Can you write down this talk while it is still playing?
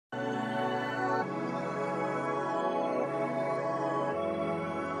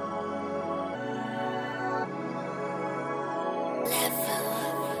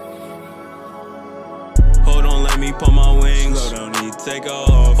me put my wings. Slow down, need to take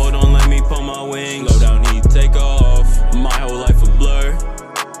off. Hold on, let me put my wings. Slow down, need to take off. My whole life a blur.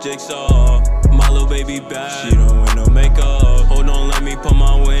 Jigsaw, my little baby bad. She don't wear no makeup. Hold on, let me put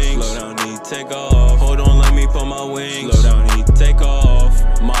my wings. Slow down, need to take off. Hold on, let me put my wings. Slow down, need to take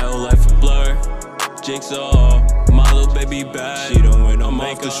off. My whole life a blur. Jigsaw, my little baby bad. She don't wear no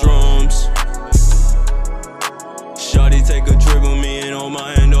makeup. Off the shrooms. Shawty take a trip with me and hold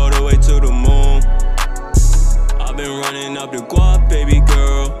my hand all the way to the moon. I've been running up the guap, baby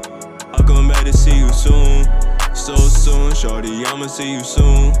girl. I'll come back to see you soon. So soon, shawty, I'ma see you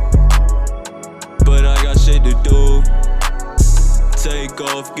soon. But I got shit to do. Take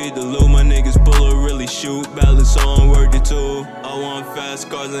off, get the loot. My niggas bullet really shoot. Balance on, work the two. I want fast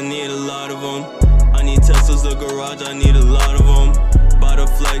cars, I need a lot of them. I need Teslas, the garage, I need a lot of them. By the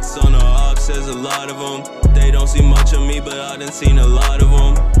flex on the ops, there's a lot of them. They don't see much of me, but I done seen a lot of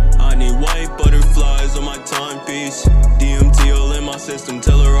them. I need white butterflies on my timepiece. DMT all in my system,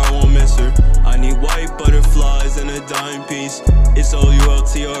 tell her I won't miss her. I need white butterflies and a dime piece. It's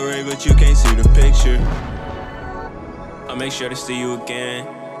OULTRA, but you can't see the picture. I'll make sure to see you again.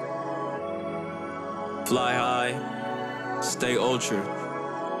 Fly high, stay ultra.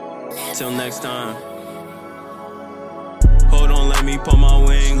 Till next time. Hold on, let me put my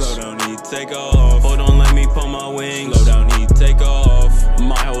wings. Slow down, need to take off. Hold on, let me put my wings. Slow down, need to take off.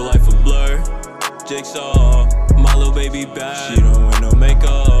 My whole life a blur. Jigsaw, my little baby bad. She don't wear no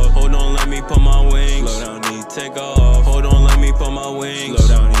makeup. Hold on, let me put my wings. Slow down, need to take off. Hold on, let me put my wings.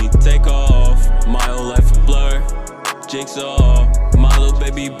 Slow down, need to take off. My whole life a blur. Jigsaw, my little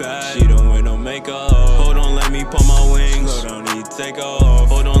baby bad. She don't wear no makeup. Hold on, let me put my wings. Slow down, need to take off.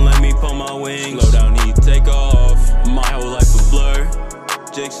 Hold on, let me put my wings. Slow down, need to take off. My whole life a blur.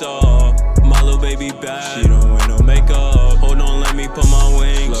 Jigsaw, my little baby bad. She don't wear no makeup. Hold on, let me put my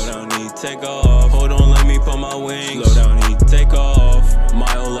wings. Slow down, need to take off. Hold on, let me put my wings. Slow down, need to take off. My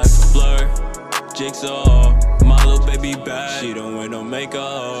whole life a blur. Jigsaw, my little baby bad. She don't wear no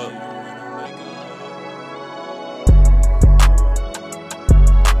makeup.